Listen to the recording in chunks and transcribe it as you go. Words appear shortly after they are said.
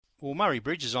Well, Murray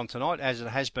Bridge is on tonight, as it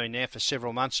has been now for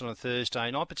several months on a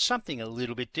Thursday night, but something a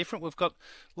little bit different. We've got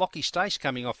Lockie Stace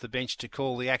coming off the bench to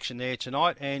call the action there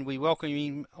tonight, and we welcome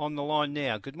him on the line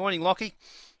now. Good morning, Lockie.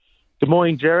 Good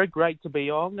morning, Jared. Great to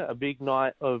be on. A big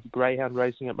night of greyhound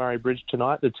racing at Murray Bridge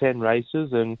tonight, the 10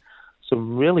 races, and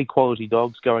some really quality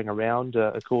dogs going around.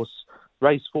 Of course,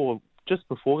 race 4, just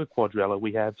before the quadrella,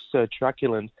 we have Sir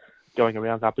Truculent going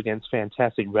around up against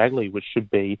Fantastic Ragley, which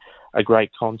should be a great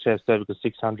contest over the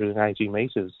 680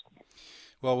 metres.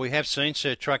 Well, we have seen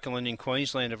Sir Truculent in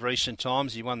Queensland of recent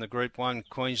times. He won the Group 1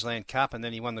 Queensland Cup and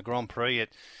then he won the Grand Prix at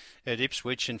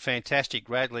Ipswich. And Fantastic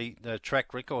Ragley, the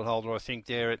track record holder, I think,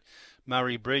 there at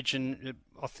Murray Bridge. And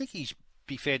I think he's,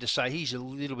 be fair to say, he's a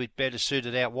little bit better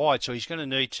suited out wide, so he's going to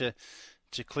need to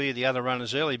clear the other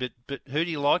runners early. But who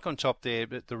do you like on top there,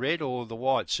 the red or the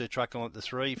white? Sir Truculent, the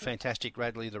 3, Fantastic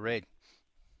Ragley, the red.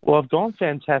 Well, I've gone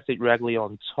Fantastic Ragley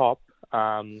on top.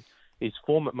 His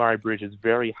form at Murray Bridge is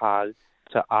very hard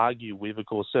to argue with. Of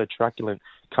course, Sir Truculent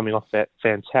coming off that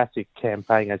fantastic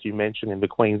campaign, as you mentioned, in the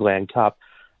Queensland Cup,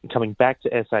 and coming back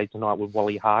to SA tonight with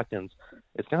Wally Harkins.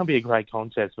 It's going to be a great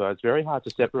contest, though. It's very hard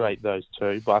to separate those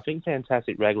two, but I think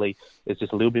Fantastic Ragley is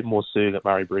just a little bit more suited at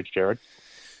Murray Bridge, Jared.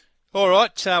 All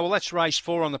right, well, that's race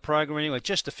 4 on the program anyway.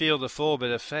 Just a field of 4, but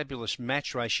a fabulous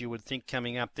match race, you would think,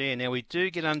 coming up there. Now, we do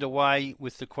get underway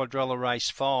with the quadrella race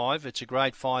 5. It's a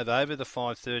grade 5 over the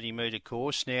 530-metre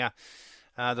course. Now,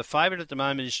 the favourite at the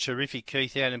moment is Terrific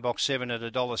Keith out in box 7 at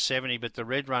 $1.70, but the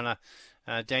red runner,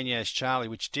 Daniels Charlie,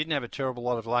 which didn't have a terrible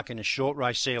lot of luck in a short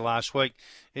race there last week,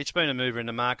 it's been a mover in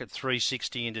the market,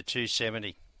 $3.60 into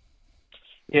 $2.70.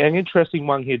 Yeah, an interesting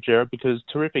one here, Jared, because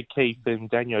Terrific Keith and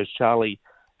Daniels Charlie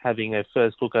having a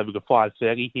first look over the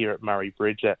 530 here at Murray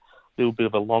Bridge, a little bit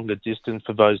of a longer distance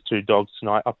for those two dogs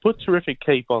tonight. I put Terrific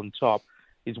Keith on top.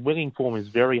 His winning form is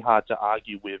very hard to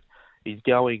argue with. He's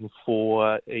going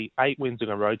for 8 wins in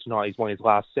a row tonight. He's won his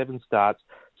last 7 starts.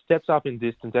 Steps up in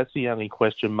distance. That's the only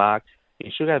question mark. He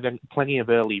should have plenty of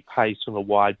early pace from the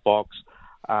wide box.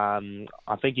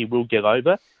 I think he will get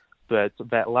over, but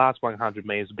that last 100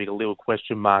 metres will be a little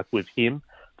question mark with him.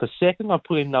 For second, I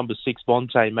put in number 6,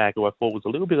 Vontae Mack, who I thought was a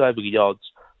little bit over the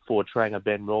odds for trainer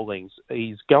Ben Rawlings.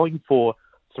 He's going for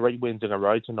 3 wins in a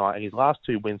row tonight, and his last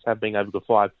 2 wins have been over the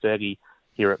 530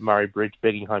 here at Murray Bridge,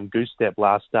 begging home Goose Step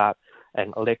last start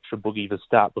and Electra Boogie the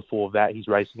start before that. He's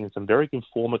racing in some very good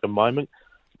form at the moment.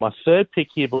 My third pick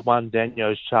here, but one,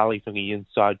 Daniels Charlie from the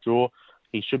inside draw.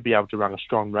 He should be able to run a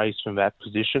strong race from that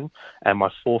position. And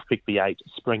my fourth pick, the 8,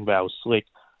 Springvale Slick.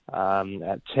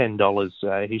 At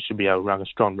 $10, he should be able to run a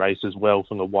strong race as well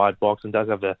from the wide box and does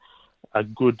have a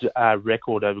good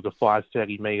record over the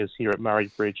 530 metres here at Murray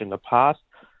Bridge in the past.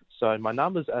 So my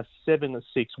numbers are 7,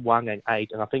 6, 1 and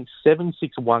 8, and I think 7,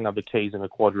 6, 1 are the keys in the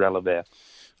quadrella there.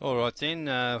 All right then,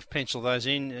 pencil those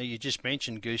in. You just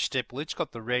mentioned Goose Step. Well, it's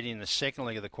got the red in the second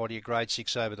leg of the quad here, grade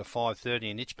 6 over the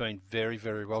 530, and it's been very,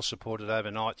 very well supported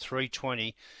overnight.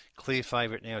 $3.20, clear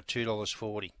favourite now,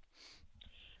 $2.40.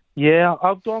 Yeah,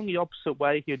 I've gone the opposite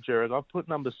way here, Jared. I've put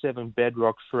number 7,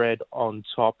 Bedrock Fred, on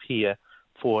top here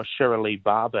for Shirley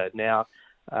Barber. Now,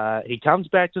 he comes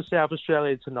back to South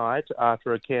Australia tonight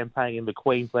after a campaign in the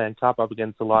Queensland Cup up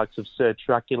against the likes of Sir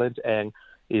Truculent and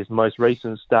his most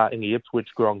recent start in the Ipswich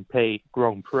Grand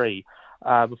Prix.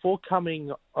 Before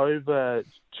coming over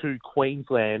to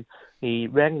Queensland, he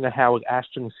ran in the Howard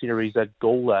Ashton Series at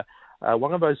Gawler.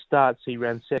 One of those starts, he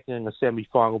ran second in the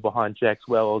semi-final behind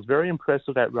Jackswell. I was very impressed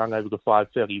with that run over the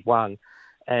 531.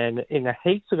 And in the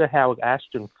heats of the Howard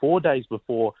Ashton, 4 days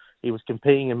before, he was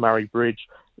competing in Murray Bridge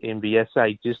in the SA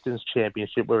Distance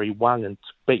Championship where he won and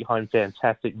beat home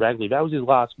Fantastic Ragley. That was his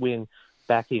last win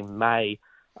back in May.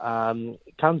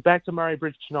 Comes back to Murray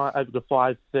Bridge tonight over the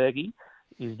 530.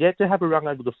 He's yet to have a run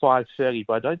over the 530,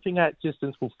 but I don't think that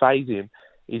distance will phase him.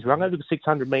 He's run over the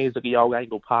 600 metres at the Old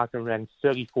Angle Park and ran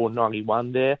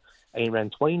 34.91 there, and he ran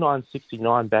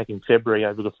 29.69 back in February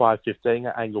over the 515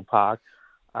 at Angle Park.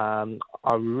 I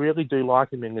really do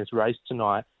like him in this race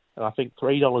tonight, and I think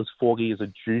 $3.40 is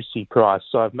a juicy price.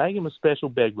 So I've made him a special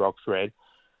Bedrock Fred.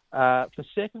 For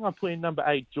second, I put in number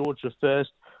 8, George the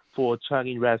First, for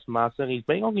Tony Rasmussen. He's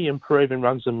been on the improve and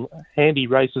run some handy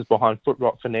races behind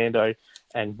Footrock Fernando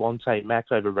and Vontae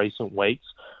Mack over recent weeks.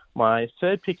 My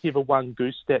third pick here, the 1,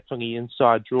 Goose Step from the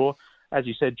inside draw. As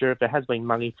you said, Jared, there has been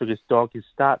money for this dog. His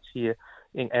starts here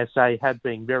in SA have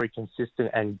been very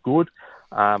consistent and good.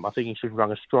 I think he should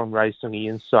run a strong race on the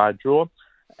inside draw.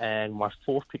 And my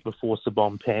fourth pick, the 4,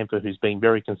 Sabon Panther, who's been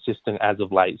very consistent as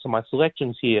of late. So my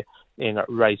selections here in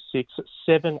race 6,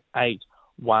 7, 8,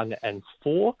 1 and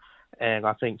 4. And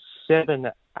I think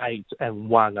 7, 8 and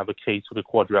 1 are the keys for the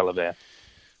quadrella there.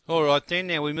 All right then,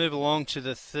 now we move along to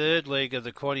the third leg of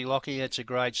the quaddie, Lockie. It's a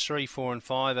grades 3, 4 and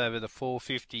 5 over the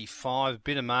 455.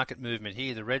 Bit of market movement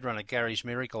here. The red runner, Gary's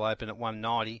Miracle, open at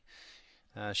 190.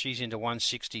 She's into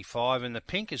 165. And the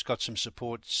pink has got some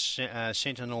support,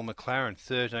 Sentinel McLaren,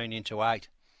 13 into 8.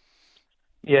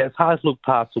 Yeah, it's hard to look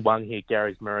past the one here,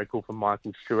 Gary's Miracle from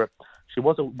Michael Stewart. She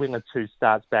was a winner 2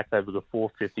 starts back over the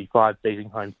 455,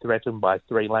 beating Home Threatened by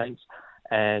 3 lengths.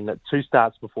 And 2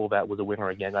 starts before that was a winner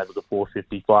again over the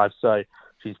 455. So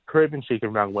she's proven she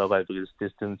can run well over this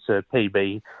distance. Her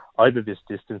PB over this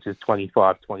distance is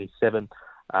 25.27.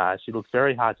 She looks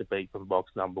very hard to beat from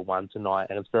box number 1 tonight,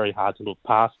 and it's very hard to look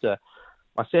past her.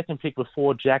 My second pick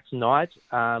before, Jack's Knight.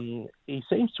 He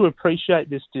seems to appreciate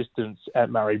this distance at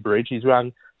Murray Bridge. He's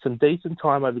run some decent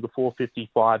time over the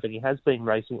 455, and he has been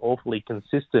racing awfully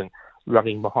consistent,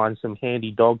 running behind some handy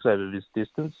dogs over this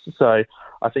distance. So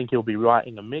I think he'll be right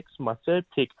in the mix. My third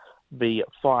pick, the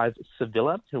 5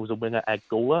 Sevilla, who was a winner at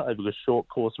Gawler over the short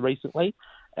course recently.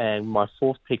 And my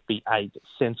fourth pick, the 8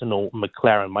 Sentinel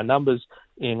McLaren. My numbers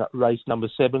in race number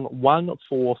 7, 1,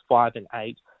 4, 5 and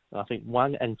 8. And I think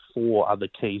 1 and 4 are the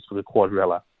keys for the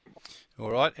quadrella. All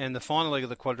right, and the final leg of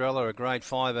the quadrella, a grade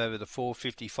 5 over the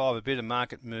 455. A bit of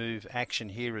market move action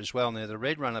here as well. Now, the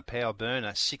red runner, Power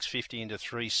Burner, 650 into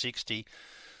 360.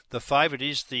 The favourite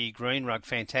is the green rug,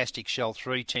 Fantastic Shell,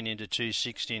 310 into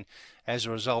 216. As a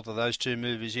result of those two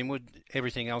movers inward,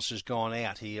 everything else has gone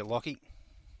out here, Lockie.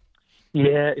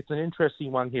 Yeah, it's an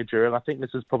interesting one here, Gerald. I think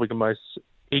this is probably the most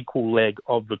equal leg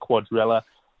of the quadrella.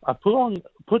 I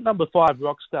put number 5,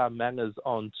 Rockstar Manners,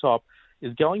 on top.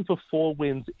 Is going for 4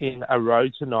 wins in a row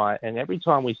tonight, and every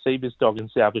time we see this dog in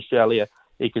South Australia,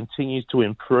 he continues to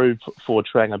improve for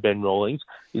trainer Ben Rawlings.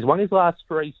 He's won his last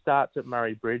 3 starts at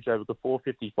Murray Bridge over the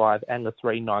 455 and the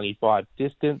 395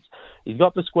 distance. He's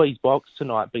got the squeeze box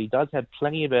tonight, but he does have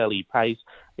plenty of early pace.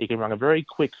 He can run a very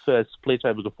quick first split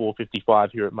over the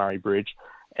 455 here at Murray Bridge,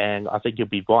 and I think he'll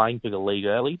be vying for the lead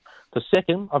early. For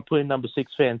second, I'm putting number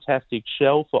 6, Fantastic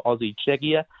Shell, for Aussie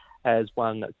Chegia. Has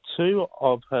won 2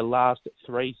 of her last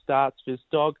 3 starts, this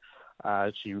dog.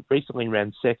 She recently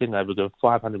ran second over the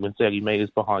 530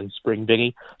 metres behind Spring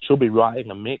Vinny. She'll be right in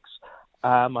the mix.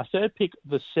 My third pick,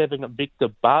 the 7, Victor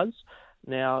Buzz.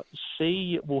 Now,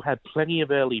 she will have plenty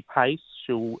of early pace.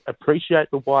 She'll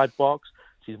appreciate the wide box.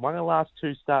 She's won her last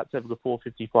 2 starts over the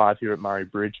 455 here at Murray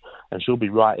Bridge, and she'll be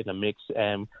right in the mix.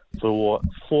 And for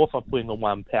fourth, I'm putting the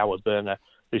 1, Power Burner,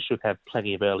 who should have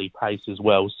plenty of early pace as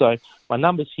well. So my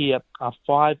numbers here are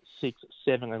 5, 6,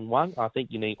 7 and 1. I think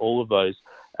you need all of those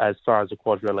as far as the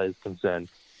quadrella is concerned.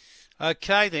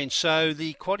 Okay then, so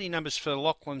the quaddie numbers for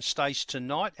Lachlan Stace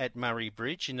tonight at Murray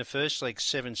Bridge. In the first leg,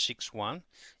 7-6-1,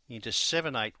 into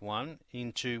 7-8-1,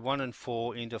 into 1 and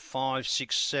 4, into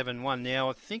 5-6-7-1. Now,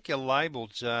 I think you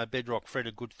labelled Bedrock Fred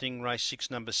a good thing, race 6,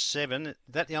 number 7. Is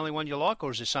that the only one you like,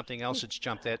 or is there something else that's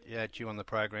jumped out at you on the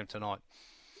program tonight?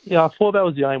 Yeah, I thought that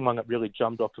was the only one that really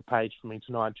jumped off the page for me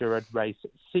tonight, Gerard. Race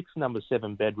 6, number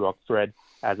 7, Bedrock Fred,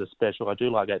 as a special. I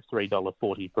do like that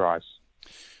 $3.40 price.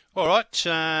 All right,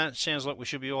 sounds like we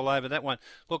should be all over that one.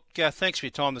 Look, thanks for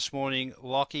your time this morning,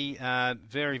 Lockie.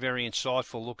 Very, very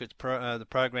insightful look at the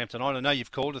program tonight. I know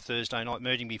you've called a Thursday night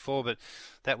meeting before, but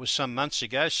that was some months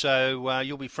ago, so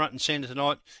you'll be front and centre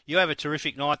tonight. You have a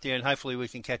terrific night there, and hopefully we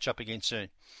can catch up again soon.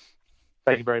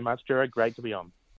 Thank you very much, Gerard. Great to be on.